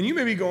 minutes, and you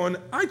may be going,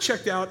 I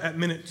checked out at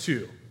minute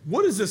 2.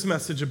 What is this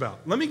message about?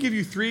 Let me give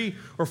you 3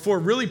 or 4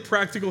 really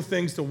practical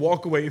things to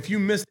walk away. If you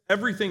missed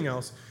everything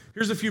else,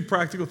 here's a few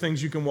practical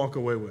things you can walk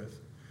away with.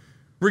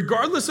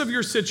 Regardless of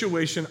your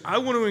situation, I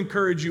want to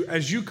encourage you,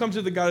 as you come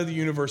to the God of the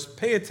universe,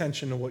 pay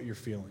attention to what you're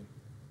feeling.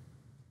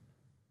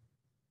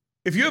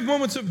 If you have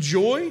moments of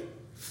joy,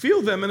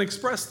 feel them and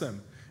express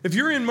them. If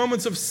you're in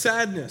moments of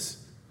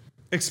sadness,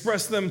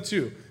 express them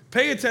too.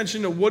 Pay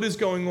attention to what is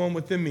going on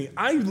within me.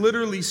 I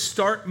literally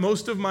start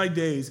most of my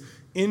days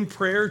in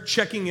prayer,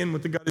 checking in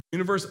with the God of the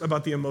universe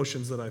about the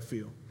emotions that I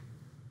feel.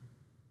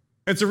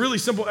 It's a really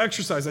simple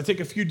exercise. I take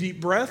a few deep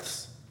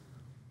breaths.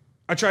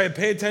 I try to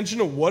pay attention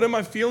to what am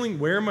I feeling,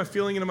 where am I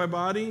feeling it in my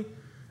body,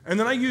 and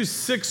then I use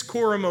 6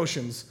 core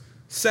emotions: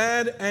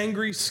 sad,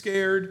 angry,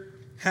 scared,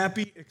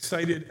 happy,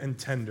 excited, and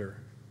tender.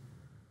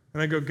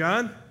 And I go,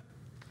 God,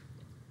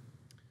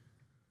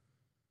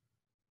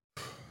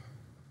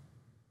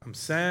 I'm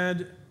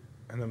sad,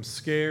 and I'm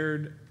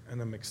scared, and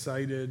I'm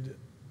excited,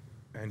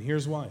 and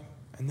here's why.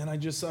 And then I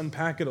just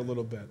unpack it a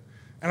little bit.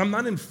 And I'm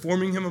not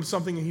informing him of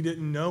something he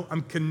didn't know.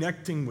 I'm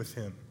connecting with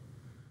him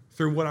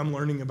through what I'm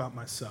learning about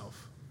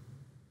myself.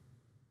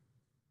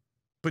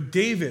 But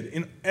David,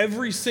 in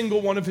every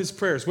single one of his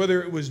prayers,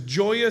 whether it was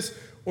joyous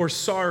or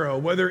sorrow,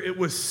 whether it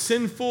was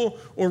sinful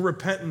or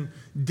repentant,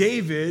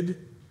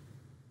 David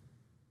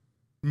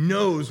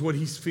knows what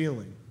he's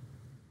feeling.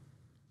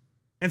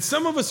 And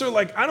some of us are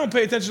like, I don't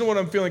pay attention to what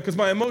I'm feeling because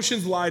my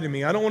emotions lie to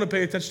me. I don't want to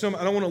pay attention to them.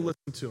 I don't want to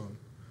listen to them.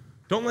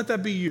 Don't let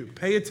that be you.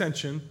 Pay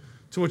attention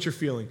to what you're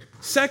feeling.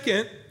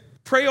 Second,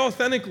 pray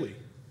authentically.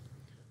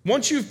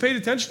 Once you've paid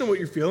attention to what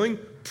you're feeling,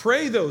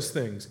 pray those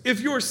things. If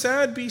you're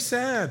sad, be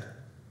sad.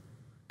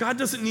 God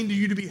doesn't need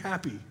you to be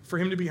happy for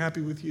him to be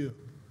happy with you.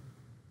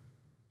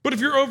 But if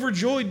you're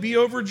overjoyed, be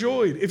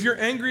overjoyed. If you're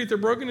angry at the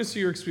brokenness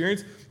you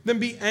experience, then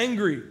be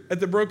angry at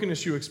the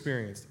brokenness you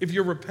experienced. If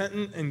you're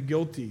repentant and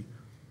guilty,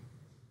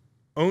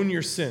 own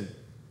your sin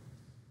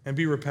and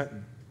be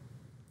repentant.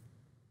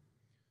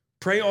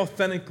 Pray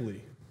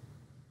authentically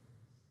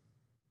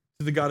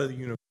to the God of the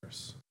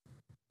universe.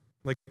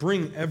 Like,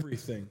 bring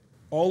everything,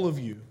 all of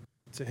you,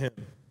 to him.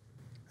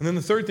 And then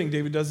the third thing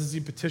David does is he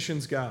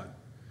petitions God.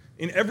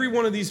 In every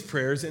one of these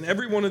prayers, in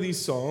every one of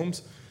these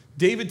psalms,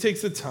 David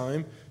takes the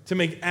time to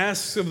make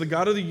asks of the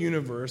God of the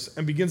universe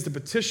and begins to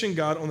petition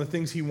God on the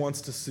things he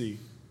wants to see.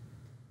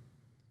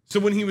 So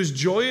when he was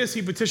joyous,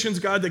 he petitions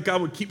God that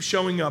God would keep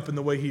showing up in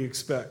the way he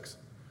expects.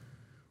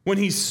 When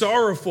he's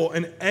sorrowful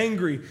and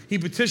angry, he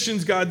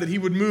petitions God that he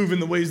would move in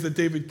the ways that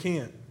David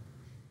can't.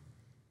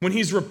 When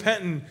he's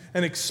repentant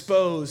and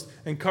exposed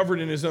and covered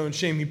in his own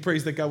shame, he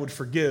prays that God would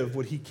forgive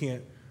what he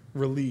can't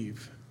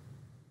relieve.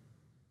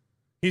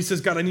 He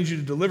says, God, I need you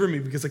to deliver me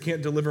because I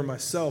can't deliver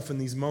myself in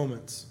these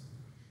moments.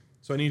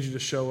 So I need you to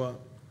show up.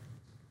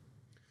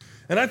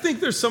 And I think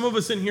there's some of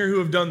us in here who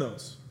have done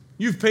those.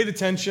 You've paid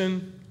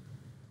attention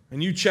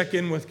and you check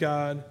in with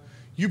God.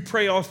 You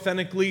pray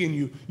authentically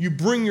and you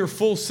bring your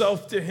full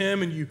self to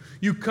him and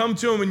you come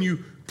to him and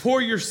you pour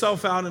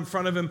yourself out in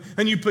front of him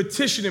and you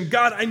petition him.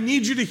 God, I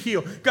need you to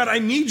heal. God, I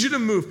need you to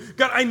move.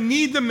 God, I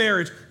need the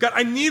marriage. God,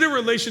 I need a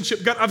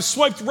relationship. God, I've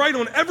swiped right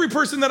on every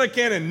person that I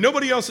can and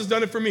nobody else has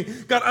done it for me.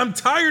 God, I'm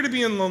tired of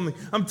being lonely.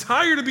 I'm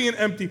tired of being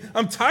empty.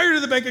 I'm tired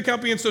of the bank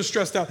account being so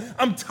stressed out.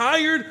 I'm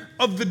tired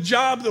of the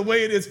job the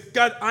way it is.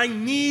 God, I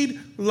need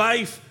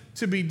life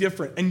to be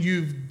different. And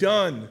you've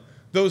done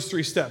those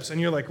 3 steps. And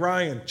you're like,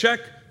 Ryan,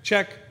 check,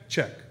 check,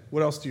 check.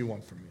 What else do you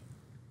want from me?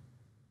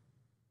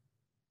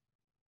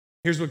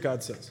 Here's what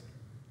God says.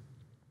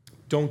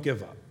 Don't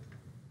give up.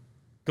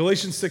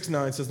 Galatians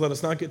 6:9 says, let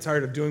us not get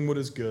tired of doing what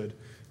is good.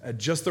 At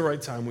just the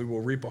right time, we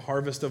will reap a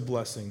harvest of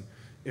blessing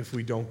if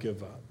we don't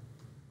give up.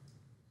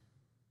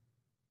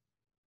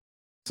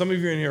 Some of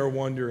you in here are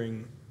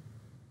wondering,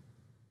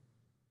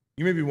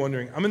 you may be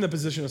wondering, I'm in the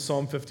position of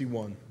Psalm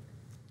 51,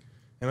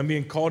 and I'm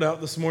being called out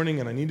this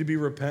morning, and I need to be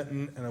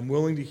repentant, and I'm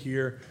willing to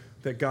hear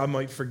that God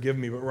might forgive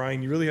me. But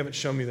Ryan, you really haven't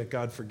shown me that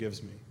God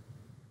forgives me.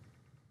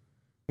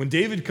 When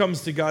David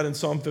comes to God in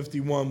Psalm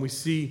 51, we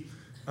see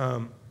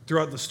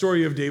throughout the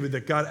story of David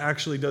that God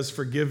actually does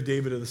forgive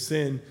David of the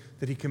sin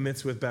that he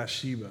commits with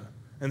Bathsheba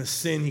and the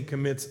sin he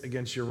commits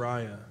against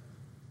Uriah.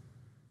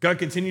 God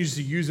continues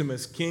to use him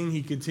as king.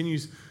 He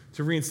continues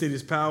to reinstate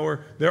his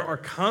power. There are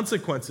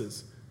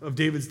consequences of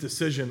David's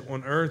decision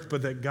on earth,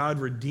 but that God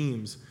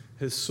redeems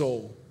his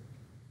soul.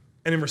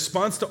 And in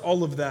response to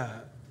all of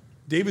that,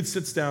 David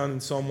sits down in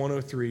Psalm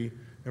 103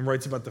 and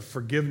writes about the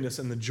forgiveness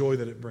and the joy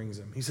that it brings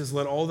him. He says,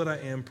 let all that I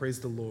am praise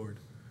the Lord.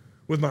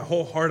 With my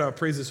whole heart, I'll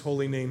praise his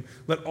holy name.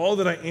 Let all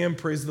that I am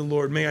praise the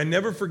Lord. May I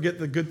never forget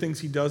the good things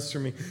he does for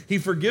me. He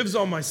forgives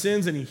all my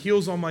sins and he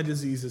heals all my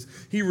diseases.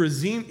 He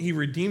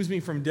redeems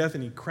me from death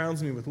and he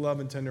crowns me with love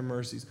and tender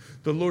mercies.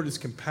 The Lord is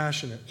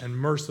compassionate and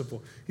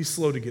merciful. He's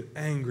slow to get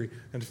angry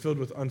and filled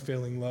with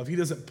unfailing love. He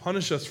doesn't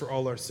punish us for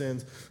all our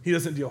sins. He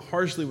doesn't deal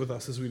harshly with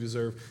us as we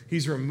deserve.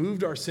 He's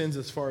removed our sins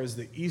as far as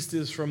the east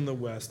is from the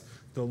west.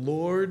 The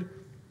Lord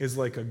is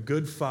like a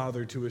good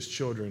father to his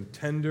children,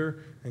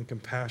 tender and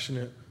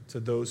compassionate to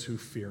those who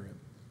fear him.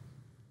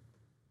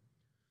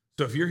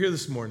 So if you're here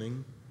this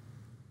morning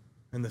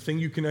and the thing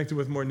you connected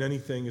with more than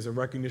anything is a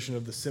recognition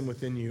of the sin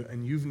within you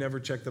and you've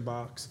never checked the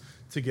box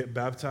to get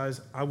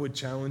baptized, I would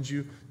challenge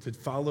you to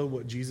follow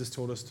what Jesus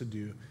told us to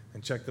do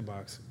and check the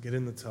box, get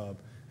in the tub,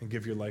 and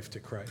give your life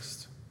to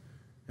Christ.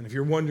 And if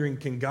you're wondering,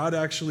 can God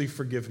actually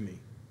forgive me?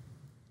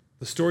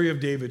 The story of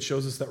David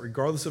shows us that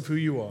regardless of who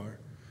you are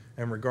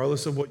and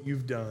regardless of what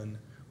you've done,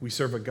 we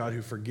serve a God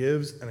who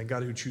forgives and a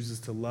God who chooses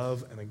to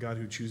love and a God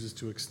who chooses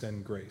to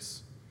extend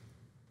grace.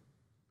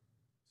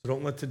 So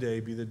don't let today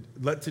be the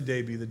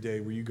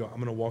day where you go, I'm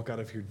going to walk out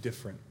of here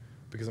different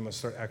because I'm going to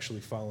start actually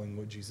following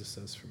what Jesus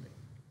says for me.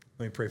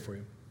 Let me pray for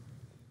you.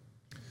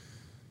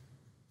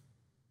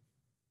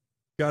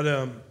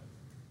 God,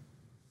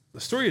 the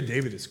story of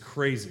David is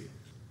crazy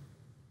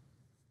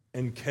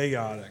and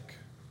chaotic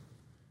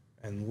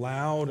and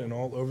loud and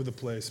all over the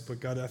place.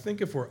 But God, I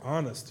think if we're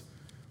honest,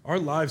 our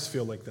lives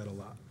feel like that a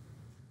lot.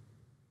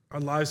 Our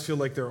lives feel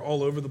like they're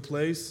all over the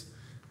place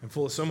and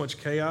full of so much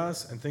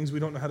chaos and things we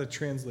don't know how to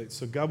translate.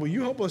 So God, will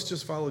you help us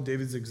just follow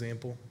David's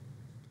example?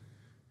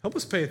 Help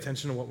us pay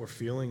attention to what we're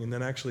feeling and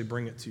then actually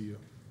bring it to you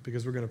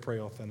because we're going to pray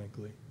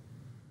authentically.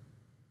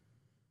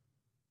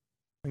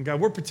 And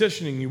God, we're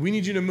petitioning you. We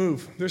need you to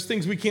move. There's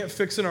things we can't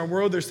fix in our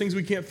world. There's things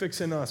we can't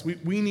fix in us.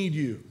 We need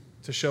you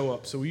to show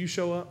up. So will you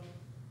show up?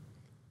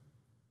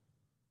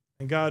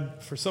 And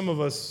God, for some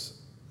of us,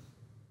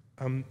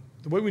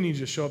 the way we need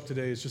you to show up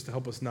today is just to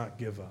help us not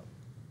give up.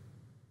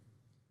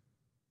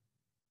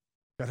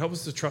 God, help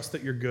us to trust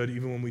that you're good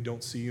even when we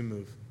don't see you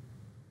move.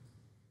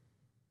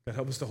 God,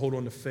 help us to hold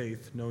on to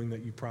faith knowing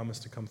that you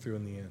promised to come through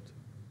in the end.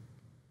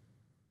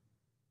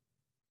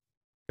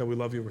 God, we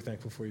love you. We're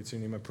thankful for you. It's in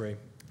your name I pray.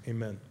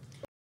 Amen.